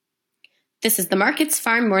This is the Markets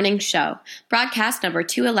Farm Morning Show, broadcast number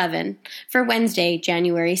 211, for Wednesday,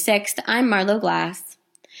 January 6th. I'm Marlo Glass.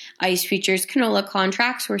 ICE futures canola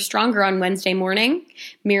contracts were stronger on Wednesday morning,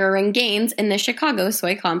 mirroring gains in the Chicago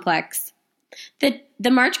soy complex. The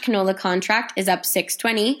March canola contract is up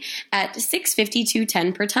 $6.20 at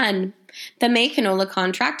 $652.10 per ton. The May canola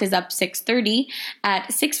contract is up $6.30 at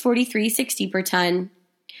 $643.60 per ton.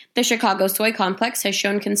 The Chicago soy complex has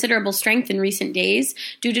shown considerable strength in recent days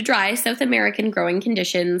due to dry South American growing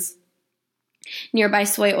conditions. Nearby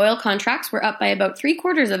soy oil contracts were up by about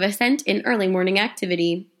 3/4 cent in early morning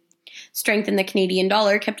activity. Strength in the Canadian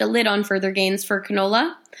dollar kept a lid on further gains for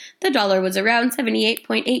canola. The dollar was around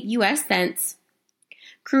 78.8 US cents.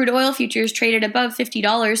 Crude oil futures traded above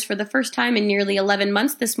 $50 for the first time in nearly 11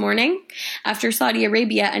 months this morning, after Saudi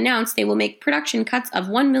Arabia announced they will make production cuts of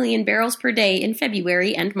 1 million barrels per day in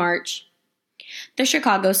February and March. The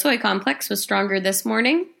Chicago soy complex was stronger this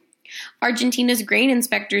morning. Argentina's grain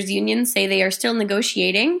inspectors unions say they are still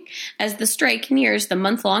negotiating as the strike nears the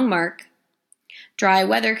month-long mark. Dry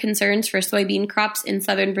weather concerns for soybean crops in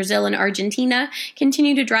southern Brazil and Argentina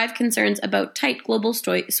continue to drive concerns about tight global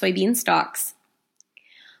soybean stocks.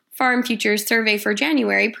 Farm Futures survey for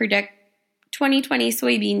January predict 2020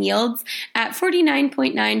 soybean yields at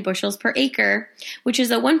 49.9 bushels per acre, which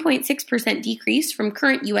is a 1.6% decrease from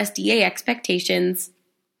current USDA expectations.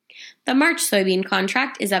 The March soybean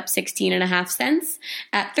contract is up 16.5 cents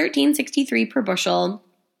at $13.63 per bushel.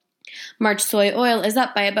 March soy oil is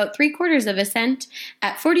up by about 3/4 cent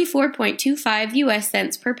at 44.25 US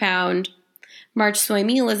cents per pound. March soy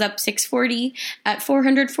meal is up $6.40 at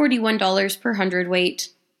 $441 per hundredweight.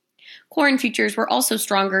 Corn futures were also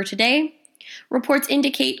stronger today. Reports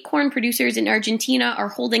indicate corn producers in Argentina are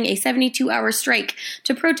holding a 72-hour strike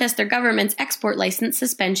to protest their government's export license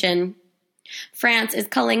suspension. France is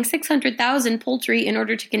culling 600,000 poultry in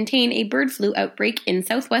order to contain a bird flu outbreak in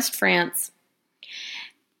southwest France.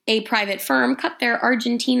 A private firm cut their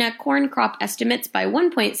Argentina corn crop estimates by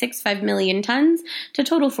 1.65 million tons to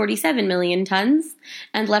total 47 million tons,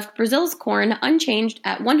 and left Brazil's corn unchanged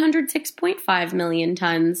at 106.5 million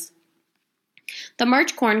tons. The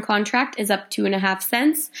March corn contract is up 2.5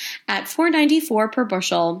 cents at $4.94 per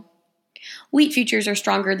bushel. Wheat futures are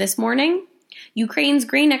stronger this morning. Ukraine's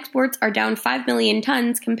grain exports are down 5 million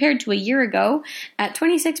tons compared to a year ago at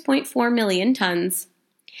 26.4 million tons.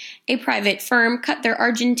 A private firm cut their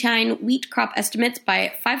Argentine wheat crop estimates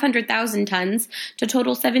by 500,000 tons to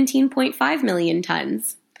total 17.5 million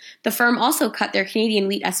tons. The firm also cut their Canadian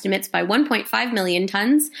wheat estimates by 1.5 million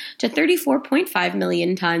tons to 34.5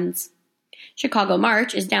 million tons. Chicago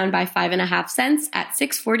March is down by 5.5 cents at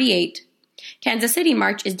 $6.48. Kansas City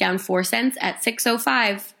March is down 4 cents at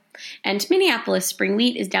 $6.05. And Minneapolis spring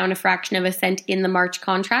wheat is down a fraction of a cent in the March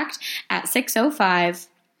contract at $6.05.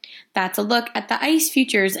 That's a look at the ICE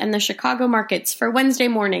futures and the Chicago markets for Wednesday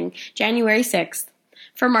morning, January 6th.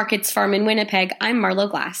 For Markets Farm in Winnipeg, I'm Marlo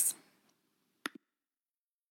Glass.